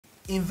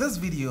In this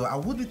video, I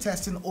will be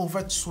testing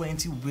over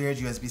 20 weird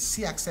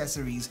USB-C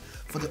accessories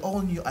for the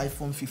all-new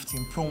iPhone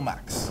 15 Pro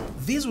Max.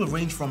 These will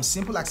range from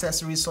simple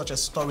accessories such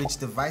as storage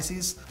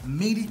devices,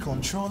 MIDI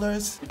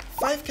controllers,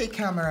 5K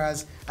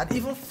cameras, and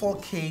even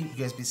 4K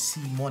USB-C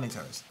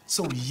monitors.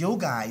 So yo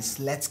guys,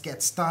 let's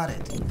get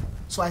started.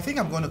 So I think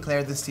I'm going to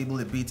clear this table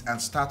a bit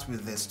and start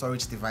with the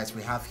storage device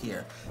we have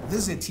here.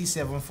 This is a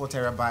T7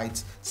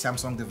 4TB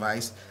Samsung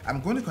device.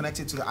 I'm going to connect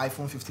it to the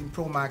iPhone 15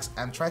 Pro Max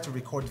and try to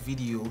record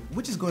video,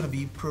 which is going to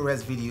be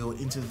ProRes video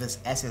into this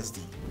SSD.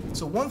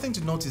 So one thing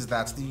to note is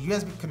that the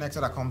USB connector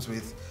that comes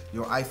with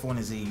your iPhone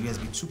is a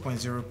USB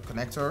 2.0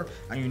 connector,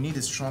 and you need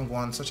a strong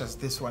one such as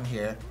this one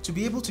here to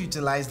be able to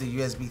utilize the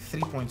USB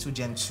 3.2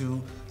 Gen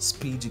 2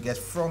 speed you get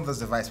from this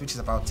device, which is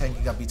about 10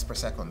 gigabits per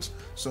second.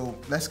 So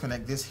let's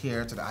connect this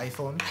here to the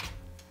iPhone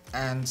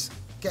and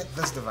get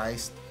this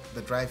device,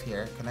 the drive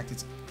here,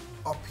 connected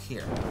up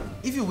here.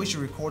 If you wish to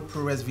record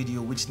ProRes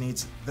video which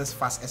needs this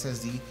fast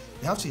SSD, you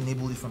have to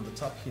enable it from the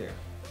top here.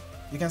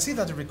 You can see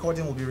that the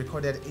recording will be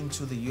recorded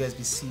into the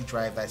USB-C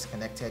drive that is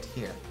connected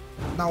here.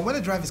 Now when the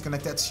drive is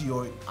connected to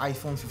your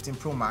iPhone 15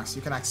 Pro Max,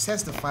 you can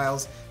access the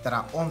files that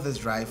are on this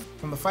drive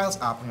from the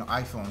Files app on your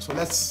iPhone. So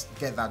let's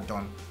get that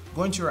done.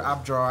 Go into your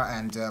app drawer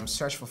and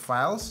search for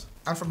files.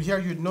 And from here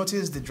you'd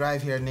notice the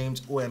drive here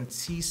named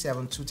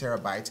OMT7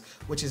 2TB,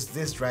 which is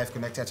this drive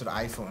connected to the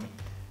iPhone.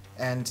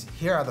 And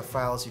here are the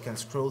files. You can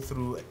scroll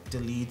through,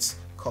 delete,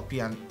 copy,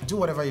 and do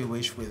whatever you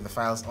wish with the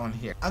files on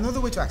here.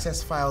 Another way to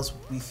access files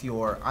with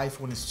your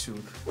iPhone is to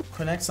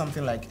connect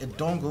something like a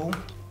dongle,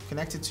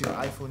 connect it to your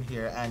iPhone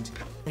here, and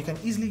you can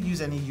easily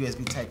use any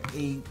USB Type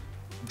A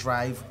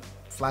drive,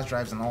 flash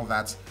drives and all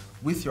that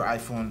with your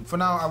iPhone. For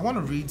now, I want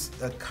to read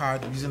a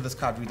card using this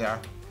card reader,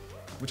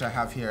 which I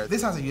have here.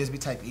 This has a USB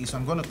Type A, so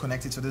I'm going to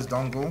connect it to this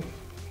dongle,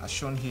 as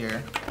shown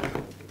here.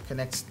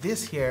 Connect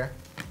this here,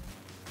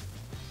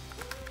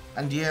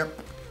 and here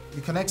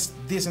you connect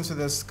this into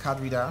this card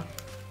reader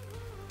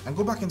and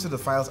go back into the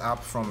Files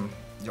app from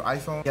your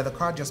iPhone. Yeah, the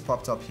card just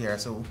popped up here,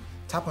 so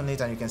tap on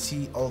it and you can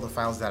see all the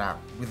files that are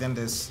within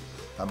this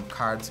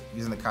card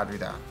using the card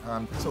reader.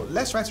 So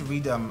let's try to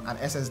read an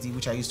SSD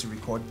which I used to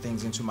record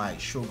things into my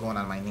Shogun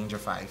and my Ninja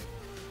 5.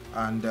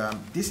 And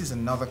this is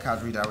another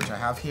card reader which I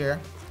have here.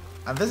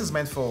 And this is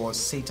meant for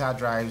SATA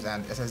drives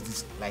and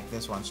SSDs like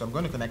this one. So I'm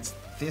going to connect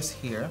this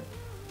here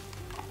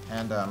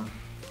and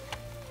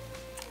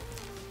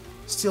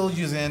still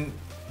using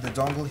the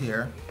dongle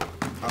here,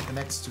 I'll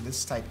connect to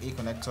this Type A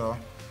connector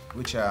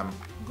which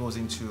goes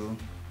into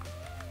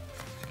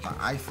my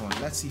iPhone.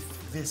 Let's see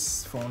if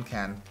this phone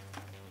can,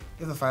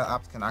 if the File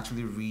app can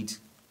actually read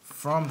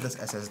from this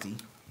SSD.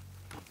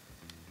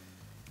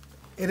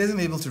 It isn't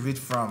able to read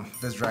from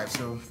this drive,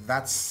 so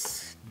that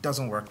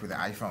doesn't work with the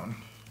iPhone.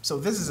 So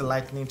this is a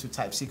Lightning to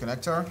Type-C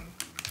connector.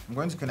 I'm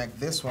going to connect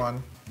this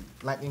one,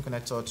 Lightning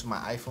connector, to my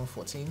iPhone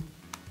 14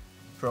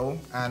 Pro,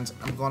 and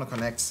I'm going to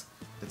connect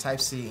the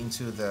Type-C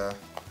into the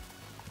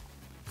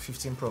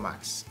 15 Pro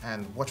Max,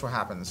 and watch what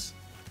happens.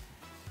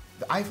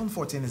 The iPhone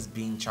 14 is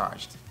being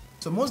charged.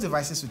 So most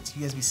devices with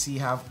USB-C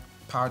have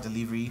power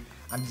delivery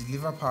and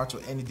deliver power to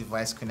any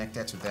device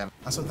connected to them.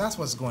 And so that's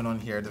what's going on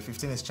here. The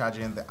 15 is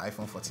charging the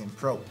iPhone 14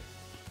 Pro.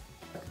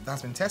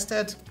 That's been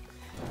tested.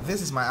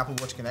 This is my Apple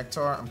Watch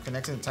connector. I'm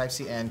connecting the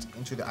Type-C end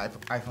into the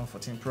iPhone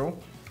 14 Pro.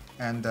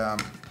 And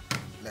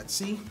let's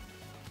see.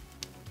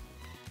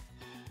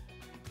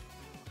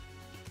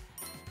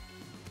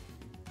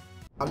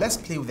 Now let's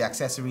play with the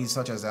accessories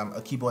such as a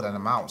keyboard and a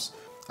mouse.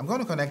 I'm going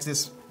to connect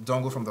this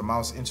dongle from the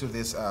mouse into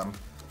this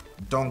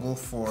dongle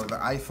for the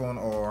iPhone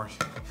or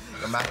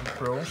the MacBook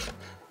Pro.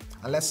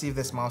 And let's see if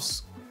this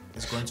mouse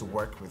is going to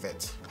work with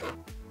it.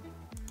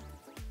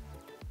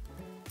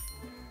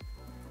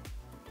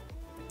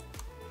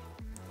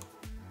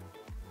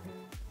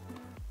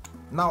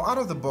 Now out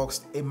of the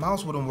box, a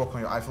mouse wouldn't work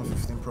on your iPhone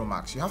 15 Pro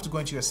Max. You have to go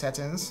into your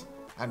settings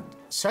and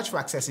search for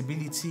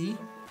accessibility.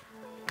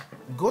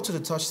 Go to the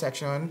touch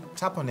section,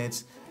 tap on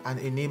it, and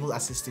enable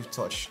assistive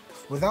touch.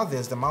 Without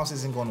this, the mouse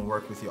isn't going to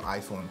work with your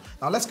iPhone.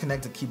 Now let's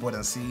connect the keyboard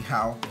and see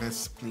how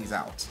this plays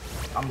out.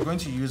 I'm going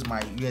to use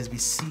my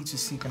USB-C to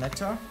C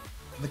connector.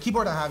 The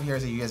keyboard I have here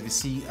is a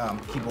USB-C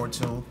keyboard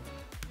tool.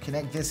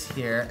 Connect this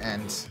here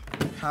and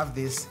have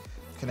this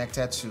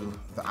connected to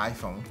the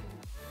iPhone.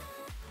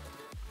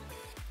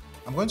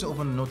 I'm going to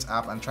open the Notes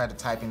app and try to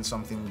type in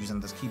something using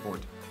this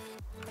keyboard.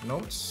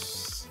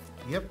 Notes,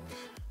 yep.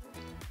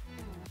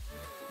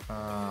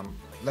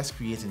 Let's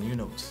create a new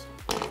note.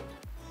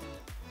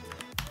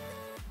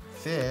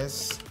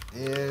 This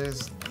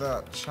is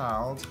the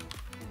child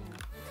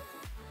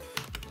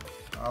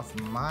of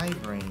my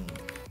brain.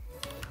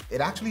 It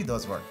actually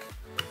does work.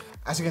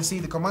 As you can see,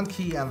 the command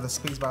key and the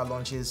spacebar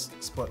launches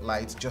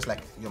Spotlight just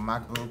like your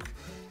MacBook,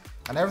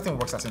 and everything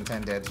works as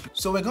intended.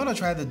 So we're going to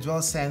try the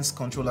DualSense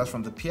controllers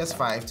from the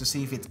PS5 to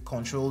see if it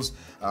controls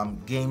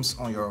games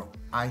on your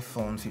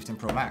iPhone 15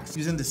 Pro Max.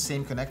 Using the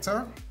same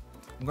connector,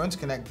 I'm going to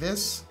connect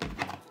this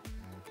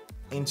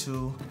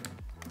into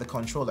the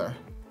controller.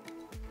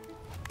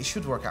 It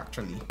should work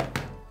actually.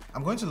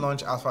 I'm going to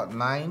launch Alpha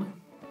 9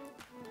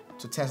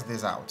 to test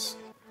this out.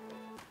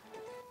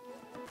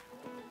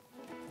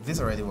 This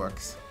already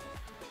works.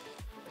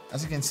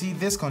 As you can see,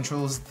 this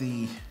controls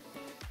the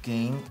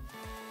gain.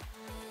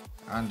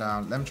 And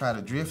let me try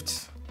the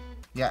drift.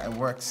 Yeah, it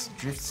works.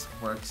 Drift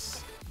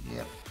works.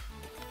 Yep.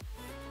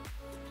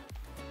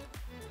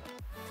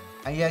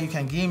 And yeah, you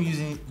can game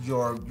using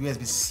your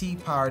USB-C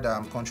powered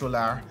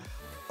controller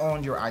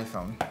on your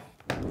iPhone.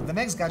 The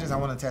next gadget I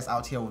want to test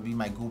out here will be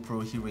my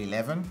GoPro Hero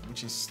 11,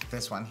 which is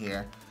this one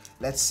here.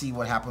 Let's see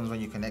what happens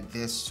when you connect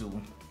this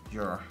to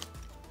your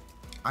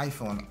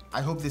iPhone.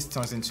 I hope this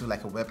turns into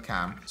like a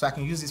webcam, so I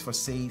can use this for,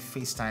 say,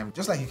 FaceTime,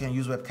 just like you can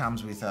use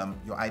webcams with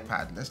your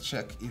iPad. Let's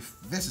check if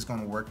this is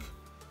going to work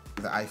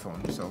with the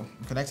iPhone. So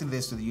I'm connecting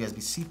this to the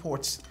USB-C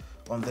ports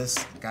on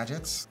this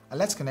gadget, and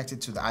let's connect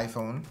it to the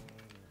iPhone.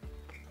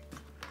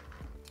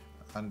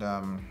 And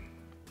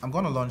I'm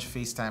going to launch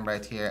FaceTime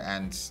right here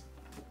and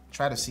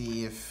try to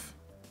see if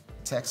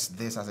it takes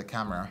this as a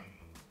camera.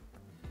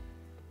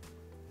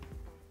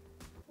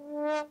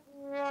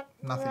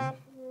 Nothing.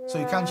 So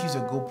you can't use a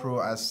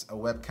GoPro as a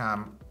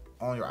webcam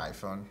on your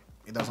iPhone.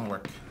 It doesn't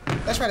work.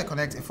 Let's try to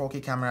connect a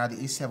 4K camera, the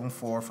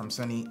A7IV from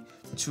Sony,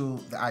 to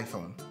the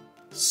iPhone.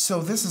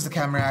 So this is the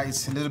camera.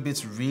 It's a little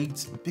bit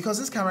rigged because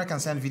this camera can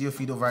send video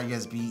feed over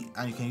USB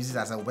and you can use it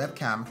as a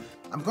webcam.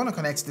 I'm going to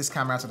connect this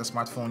camera to the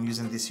smartphone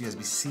using this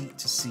USB-C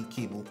to C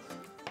cable,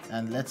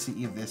 and let's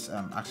see if this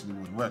actually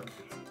would work.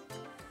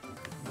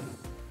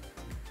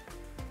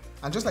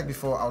 And just like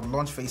before, I would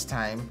launch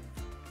FaceTime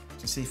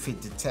to see if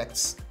it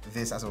detects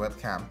this as a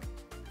webcam.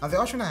 And the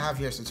option I have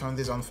here is to turn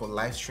this on for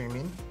live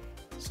streaming.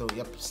 So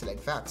yep,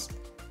 select that.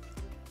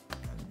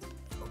 And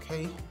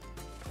okay.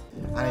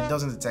 And it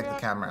doesn't detect the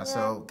camera,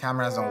 so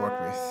cameras don't work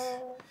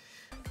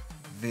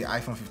with the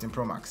iPhone 15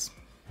 Pro Max.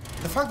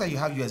 The fact that you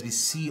have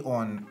USB-C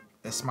on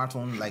a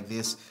smartphone like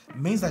this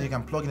means that you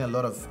can plug in a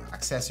lot of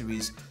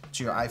accessories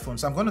to your iPhone.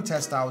 So I'm going to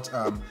test out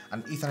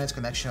an Ethernet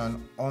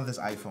connection on this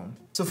iPhone.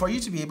 So for you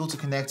to be able to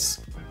connect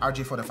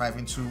RJ45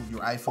 into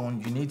your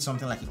iPhone, you need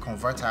something like a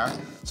converter,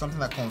 something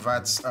that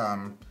converts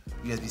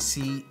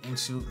USB-C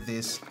into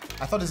this.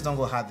 I thought this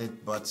dongle had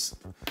it, but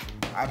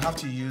I'd have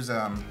to use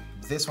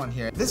this one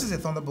here. This is a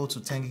Thunderbolt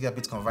to 10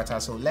 gigabit converter.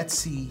 So let's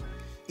see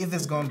if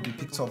this is going to be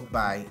picked up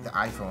by the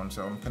iPhone.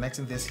 So I'm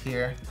connecting this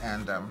here,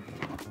 and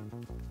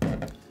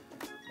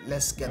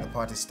let's get the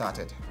party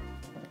started.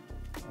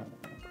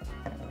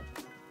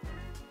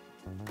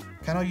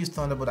 Cannot use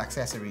Thunderbolt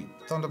accessory.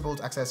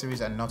 Thunderbolt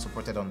accessories are not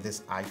supported on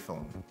this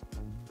iPhone.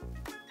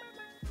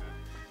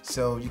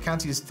 So you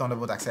can't use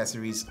Thunderbolt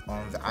accessories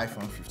on the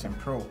iPhone 15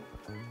 Pro.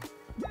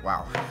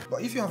 Wow.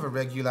 But if you have a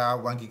regular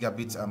 1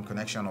 gigabit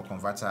connection or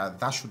converter,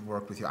 that should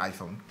work with your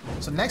iPhone.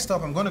 So next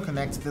up, I'm going to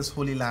connect this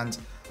Hollyland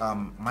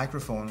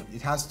microphone.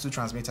 It has 2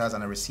 transmitters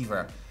and a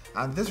receiver.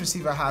 And this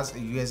receiver has a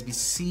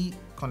USB-C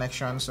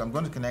connection, so I'm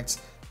going to connect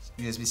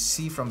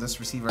USB-C from this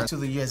receiver to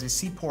the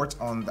USB-C port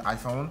on the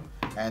iPhone,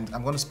 and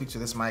I'm going to speak to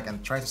this mic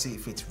and try to see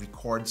if it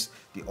records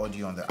the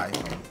audio on the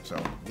iPhone.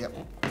 So, yep.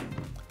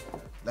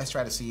 Let's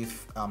try to see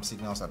if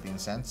signals are being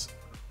sent.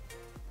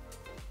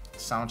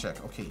 Sound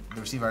check. Okay,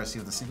 the receiver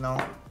received the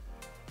signal.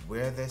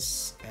 Wear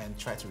this and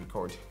try to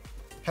record.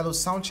 Hello,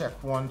 sound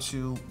check. 1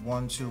 2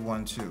 1 2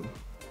 1 2.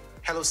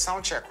 Hello,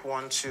 sound check.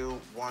 1 2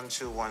 1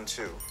 2 1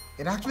 2.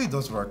 It actually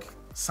does work.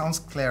 Sounds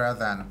clearer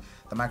than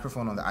the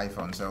microphone on the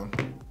iPhone, so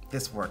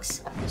this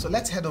works. So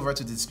let's head over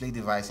to display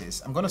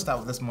devices. I'm going to start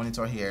with this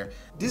monitor here.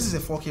 This is a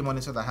 4K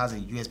monitor that has a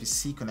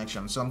USB-C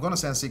connection. So I'm going to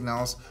send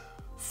signals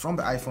from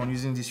the iPhone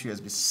using this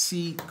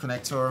USB-C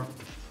connector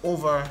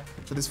over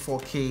to this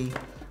 4K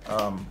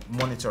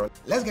monitor.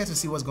 Let's get to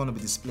see what's going to be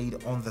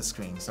displayed on the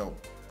screen. So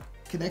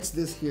connect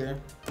this here.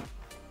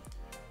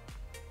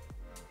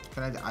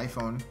 Connect the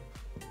iPhone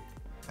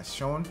as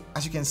shown.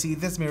 As you can see,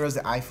 this mirrors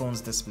the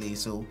iPhone's display.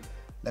 So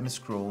let me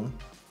scroll.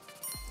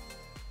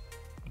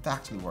 It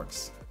actually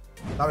works.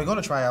 Now we're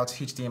going to try out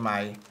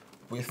HDMI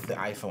with the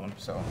iPhone.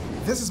 So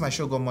this is my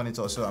Shogun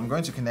monitor. So I'm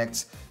going to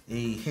connect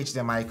a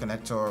HDMI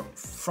connector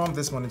from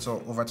this monitor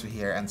over to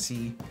here and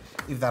see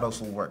if that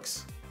also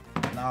works.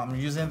 Now I'm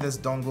using this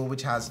dongle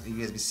which has a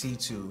USB-C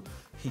to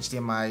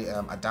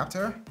HDMI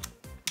adapter.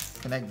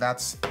 Connect that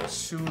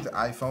to the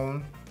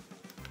iPhone.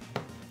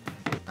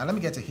 And let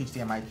me get a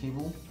HDMI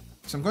cable.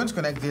 So I'm going to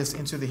connect this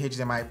into the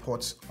HDMI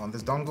port on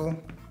this dongle.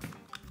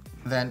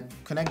 Then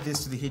connect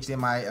this to the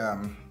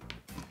HDMI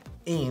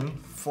in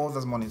for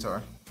this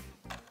monitor,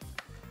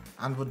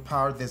 and would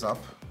power this up.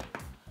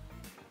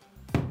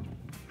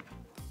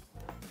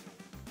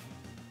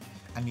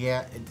 And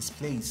yeah, it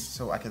displays,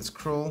 so I can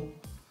scroll.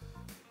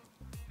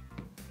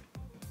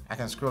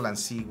 And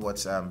see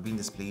what's being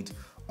displayed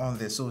on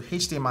this. So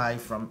HDMI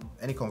from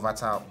any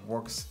converter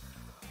works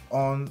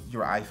on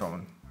your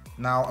iPhone.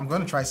 Now I'm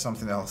going to try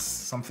something else,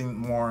 something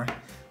more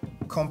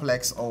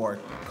complex or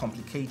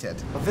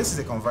complicated. But this is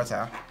a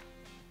converter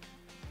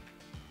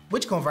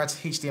which converts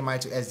HDMI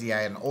to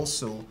SDI and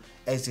also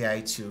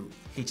SDI to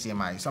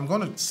HDMI. So I'm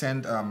going to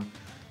send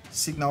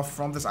signal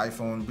from this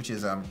iPhone, which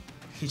is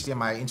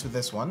HDMI, into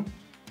this one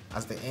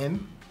as the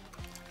in,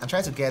 and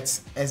try to get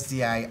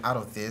SDI out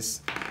of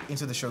this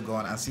into the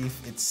Shogun and see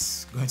if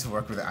it's going to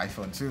work with the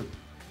iPhone too.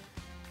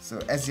 So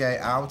SDI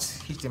out,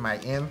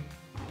 HDMI in.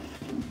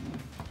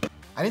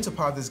 I need to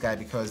power this guy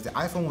because the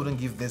iPhone wouldn't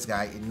give this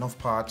guy enough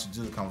power to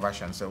do the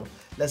conversion. So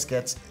let's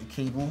get a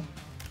cable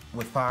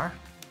with power.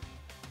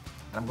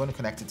 And I'm going to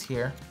connect it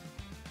here.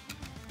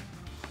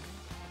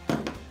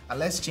 And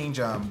let's change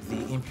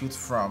the input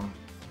from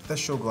the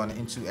Shogun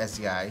into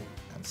SDI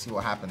and see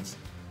what happens.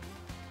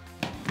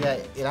 Yeah,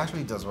 it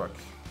actually does work.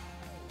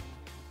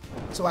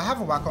 So I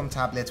have a Wacom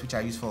tablet which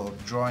I use for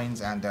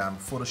drawings and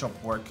Photoshop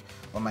work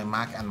on my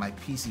Mac and my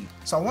PC.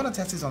 So I want to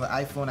test this on the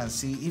iPhone and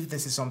see if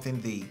this is something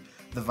the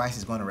device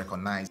is going to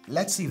recognize.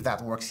 Let's see if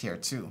that works here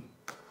too.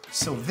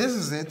 So this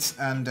is it,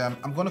 and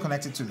I'm going to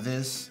connect it to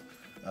this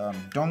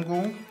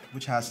dongle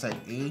which has type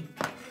A,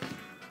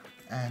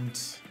 and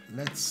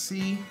let's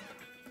see.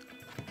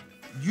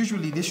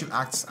 Usually this should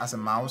act as a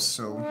mouse,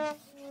 so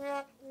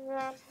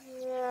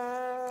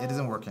it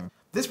isn't working.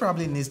 This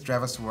probably needs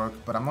drivers to work,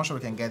 but I'm not sure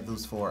we can get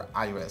those for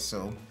iOS,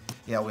 so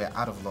yeah, we're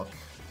out of luck.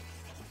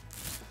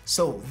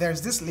 So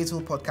there's this little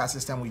podcast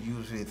system we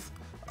use with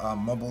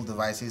mobile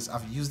devices.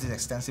 I've used it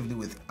extensively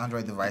with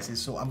Android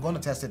devices, so I'm going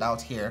to test it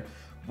out here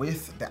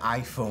with the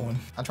iPhone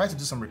and try to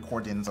do some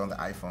recordings on the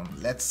iPhone.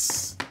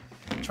 Let's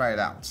try it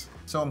out.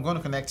 So I'm going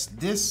to connect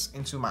this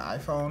into my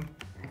iPhone.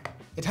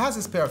 It has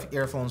this pair of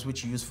earphones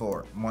which you use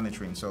for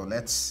monitoring, so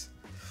let's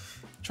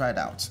try it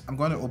out. I'm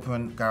going to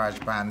open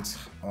GarageBand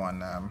on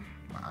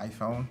my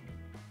iPhone,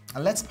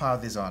 and let's power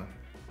this on.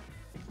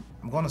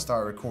 I'm going to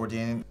start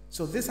recording.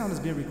 So this sound is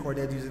being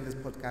recorded using this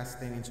podcast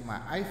thing into my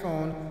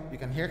iPhone. You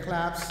can hear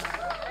claps, you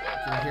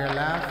can hear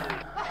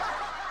laugh,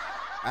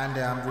 and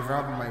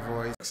reverb in my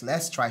voice.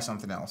 Let's try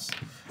something else.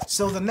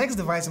 So the next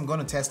device I'm going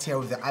to test here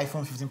with the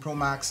iPhone 15 Pro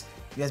Max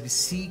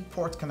USB-C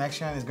port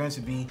connection is going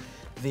to be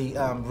the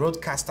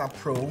Rodecaster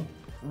Pro,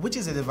 which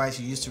is a device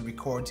you use to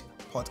record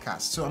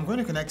podcasts. So I'm going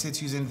to connect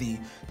it using the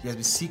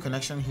USB-C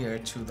connection here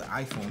to the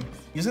iPhone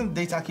using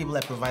the data cable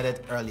I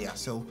provided earlier.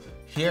 So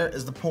here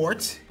is the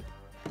port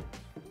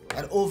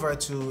and over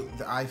to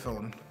the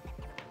iPhone.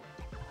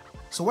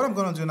 So what I'm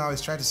going to do now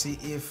is try to see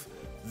if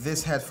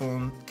this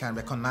headphone can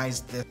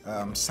recognize the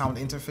sound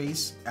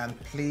interface and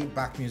play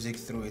back music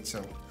through it.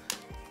 So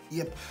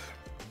yep.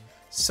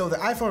 So the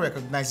iPhone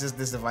recognizes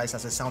this device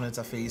as a sound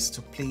interface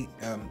to play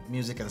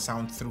music and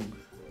sound through.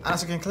 And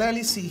as you can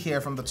clearly see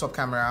here from the top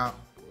camera,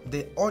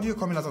 the audio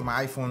coming out of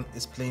my iPhone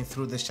is playing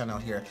through this channel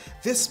here.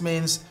 This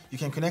means you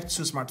can connect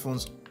two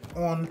smartphones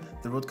on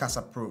the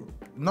Rodecaster Pro.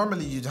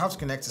 Normally you'd have to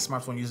connect a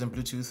smartphone using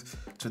Bluetooth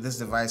to this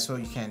device so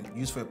you can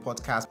use for a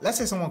podcast. Let's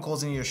say someone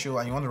calls in your show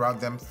and you want to route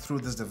them through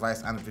this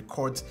device and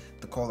record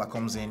the call that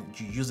comes in.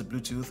 You use the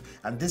Bluetooth,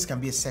 and this can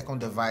be a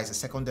second device, a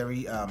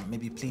secondary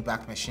maybe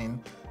playback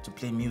machine to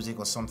play music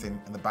or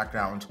something in the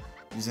background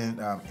using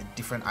a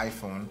different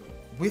iPhone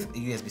with a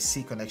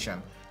USB-C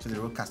connection to the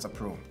Rodecaster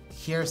Pro.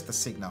 Here's the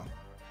signal.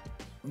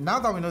 Now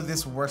that we know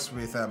this works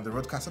with the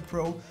Rodecaster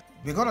Pro,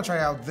 we're going to try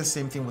out the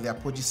same thing with the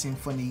Apogee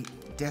Symphony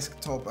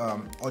desktop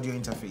audio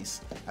interface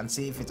and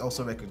see if it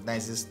also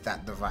recognizes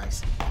that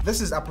device.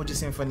 This is Apogee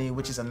Symphony,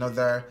 which is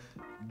another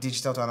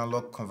digital to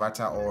analog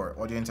converter or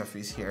audio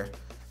interface here.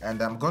 And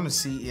I'm going to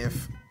see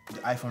if the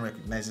iPhone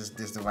recognizes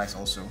this device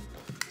also.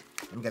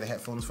 Let me get the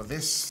headphones for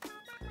this.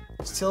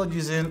 Still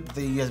using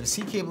the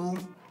USB-C cable.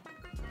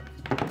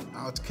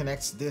 I'll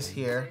connect this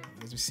here,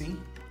 USB-C.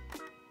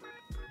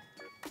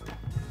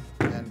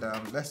 And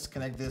let's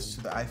connect this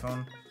to the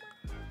iPhone.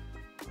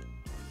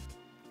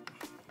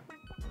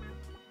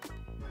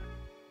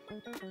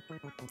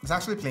 It's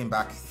actually playing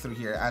back through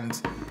here,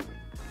 and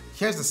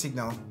here's the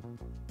signal.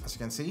 As you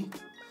can see,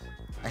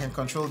 I can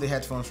control the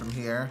headphones from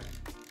here.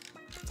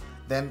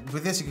 Then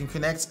with this, you can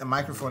connect a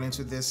microphone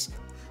into this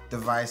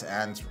device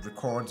and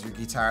record your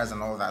guitars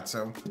and all that.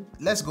 So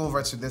let's go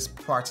over to this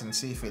part and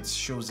see if it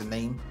shows the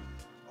name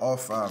of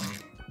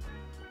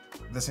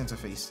this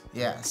interface.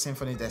 Yeah,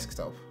 Symphony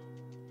desktop.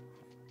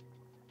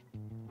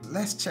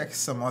 Let's check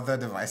some other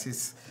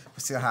devices we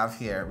still have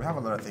here. We have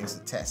a lot of things to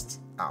test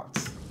out.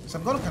 So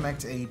I'm going to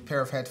connect a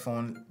pair of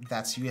headphones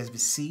that's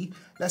USB-C.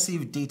 Let's see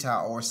if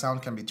data or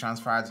sound can be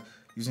transferred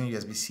using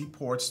USB-C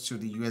ports to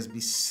the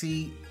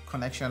USB-C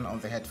connection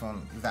of the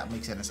headphone, if that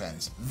makes any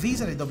sense.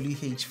 These are the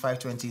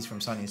WH-520s from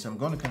Sony. So I'm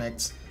going to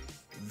connect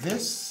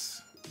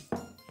this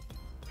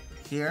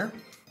here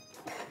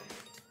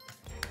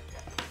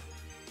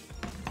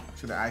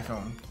to the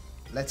iPhone.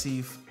 Let's see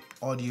if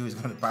audio is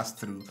going to pass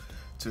through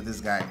to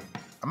this guy.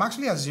 I'm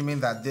actually assuming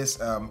that this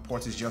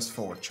port is just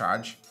for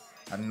charge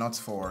and not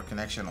for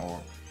connection or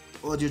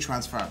audio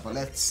transfer, but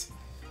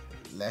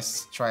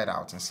let's try it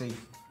out and see.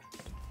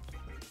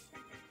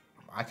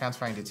 I can't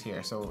find it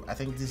here, so I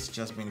think this is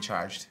just being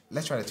charged.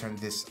 Let's try to turn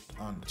this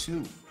on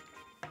too.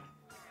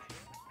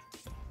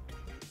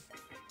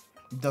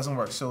 It doesn't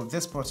work, so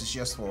this port is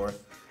just for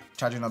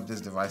charging up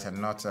this device and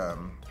not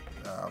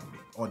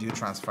audio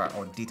transfer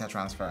or data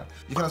transfer.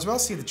 You can as well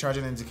see the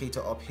charging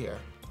indicator up here.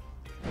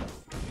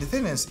 The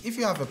thing is, if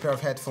you have a pair of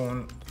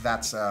headphones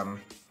that's a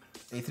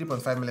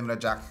 3.5mm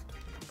jack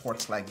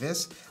ports like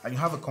this, and you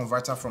have a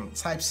converter from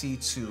Type-C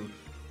to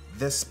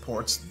this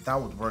port that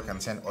would work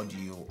and send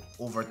audio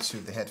over to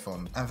the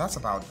headphone, and that's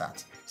about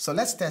that. So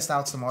let's test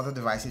out some other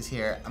devices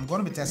here. I'm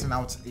going to be testing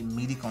out a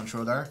MIDI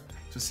controller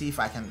to see if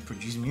I can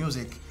produce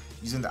music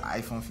using the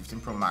iPhone 15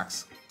 Pro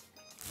Max.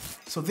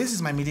 So this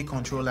is my MIDI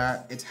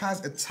controller. It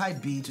has a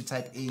Type B to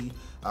Type A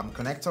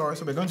connector.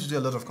 So we're going to do a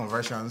lot of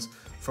conversions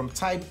from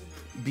Type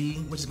B,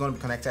 which is going to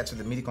be connected to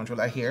the MIDI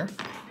controller here.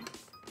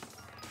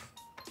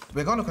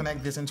 We're going to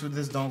connect this into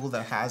this dongle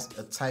that has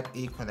a Type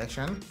A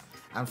connection,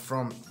 and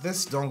from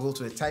this dongle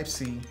to a Type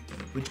C,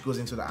 which goes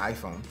into the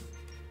iPhone.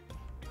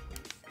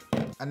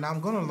 And now I'm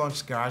going to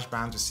launch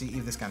GarageBand to see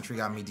if this can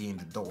trigger MIDI in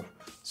the door.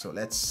 So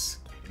let's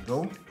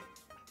go.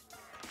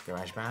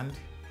 GarageBand.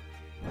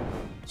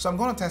 So I'm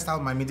going to test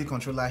out my MIDI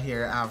controller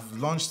here. I've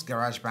launched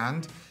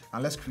GarageBand,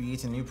 and let's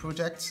create a new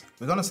project.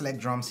 We're going to select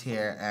drums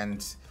here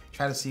and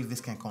try to see if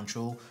this can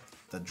control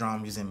the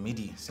drum using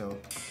MIDI. So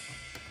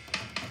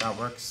that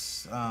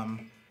works.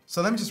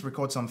 So let me just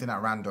record something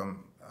at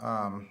random.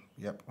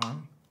 Yep,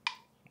 one.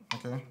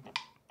 Okay.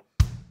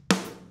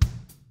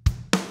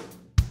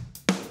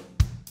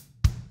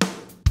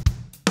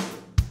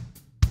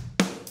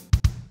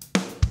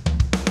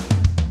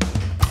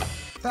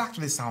 That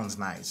actually sounds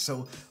nice.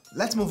 So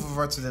let's move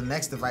over to the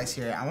next device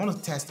here. I want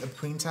to test a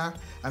printer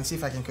and see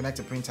if I can connect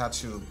a printer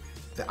to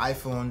the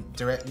iPhone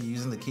directly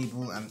using the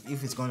cable, and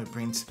if it's going to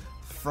print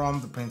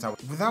from the printer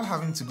without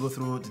having to go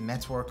through the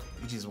network,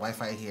 which is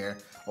Wi-Fi here,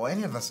 or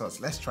any of the sorts.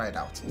 Let's try it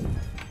out.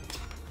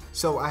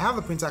 So I have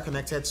the printer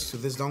connected to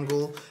this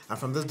dongle, and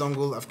from this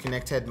dongle I've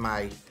connected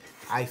my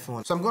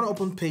iPhone. So I'm going to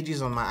open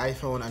Pages on my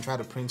iPhone and try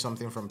to print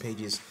something from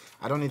Pages.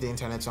 I don't need the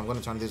internet, so I'm going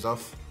to turn this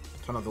off,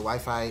 turn off the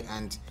Wi-Fi,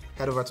 and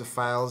head over to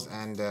Files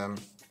and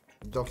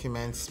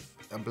Documents,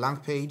 a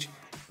blank page.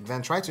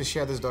 Then try to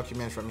share this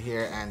document from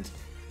here and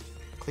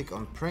click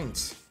on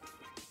Print.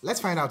 Let's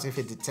find out if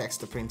it detects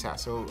the printer.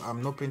 So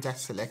no printer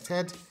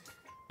selected.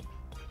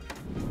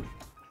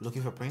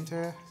 Looking for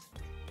printer.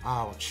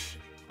 Ouch.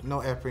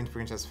 No AirPrint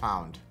printers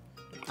found.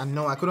 And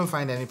no, I couldn't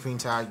find any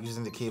printer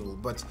using the cable.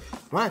 But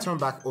when I turn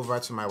back over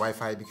to my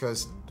Wi-Fi,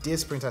 because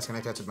this printer is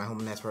connected to my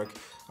home network,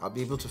 I'll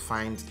be able to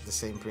find the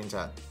same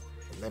printer.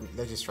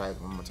 Let's just try it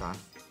one more time.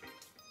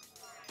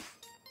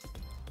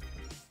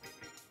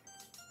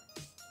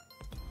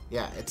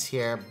 Yeah, it's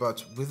here,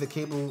 but with the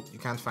cable, you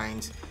can't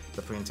find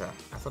the printer.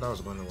 I thought that was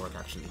going to work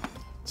actually.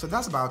 So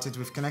that's about it.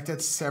 We've connected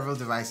several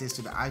devices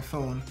to the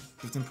iPhone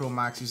 15 Pro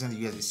Max using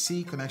the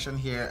USB-C connection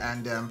here,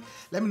 and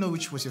let me know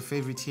which was your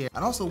favorite here,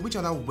 and also which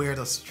other weird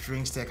or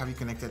strange tech have you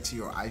connected to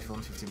your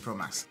iPhone 15 Pro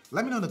Max.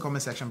 Let me know in the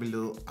comment section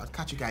below. I'll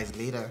catch you guys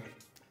later.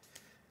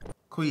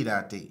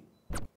 Cuidate.